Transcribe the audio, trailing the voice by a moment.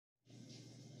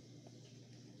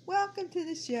welcome to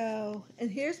the show. And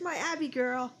here's my Abby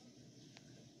girl.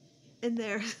 And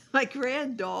there's my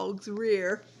grand dog's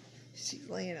rear. She's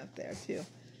laying up there too.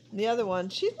 And the other one,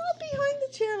 she's not behind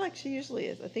the chair like she usually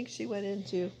is. I think she went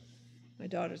into my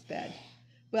daughter's bed.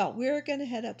 Well, we're going to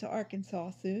head up to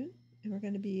Arkansas soon. And we're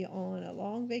going to be on a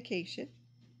long vacation.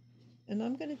 And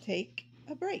I'm going to take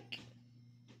a break.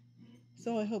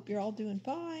 So I hope you're all doing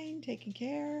fine, taking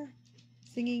care,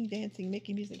 singing, dancing,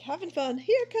 making music, having fun.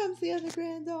 Here comes the other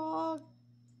grand dog.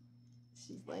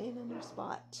 She's laying in her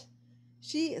spot.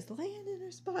 She is laying in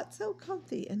her spot so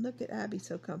comfy. And look at Abby,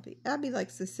 so comfy. Abby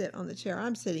likes to sit on the chair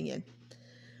I'm sitting in.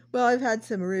 Well, I've had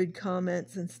some rude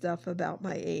comments and stuff about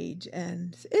my age,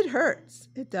 and it hurts.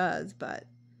 It does, but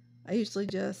I usually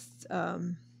just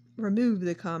remove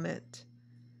the comment.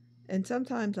 And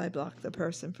sometimes I block the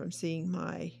person from seeing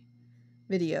my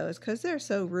videos because they're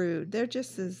so rude. They're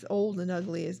just as old and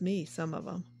ugly as me, some of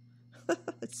them.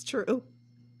 It's true.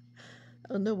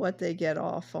 I don't know what they get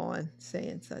off on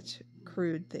saying such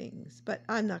crude things, but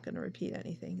I'm not going to repeat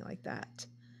anything like that.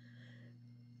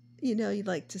 You know, you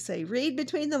like to say, read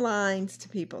between the lines to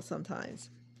people sometimes.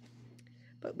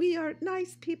 But we are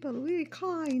nice people. We're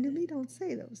kind, and we don't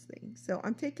say those things. So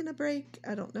I'm taking a break.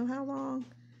 I don't know how long.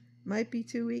 It might be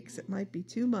 2 weeks. It might be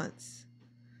 2 months.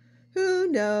 Who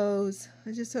knows?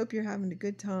 I just hope you're having a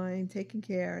good time, taking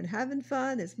care, and having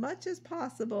fun as much as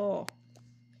possible.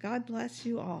 God bless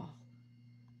you all.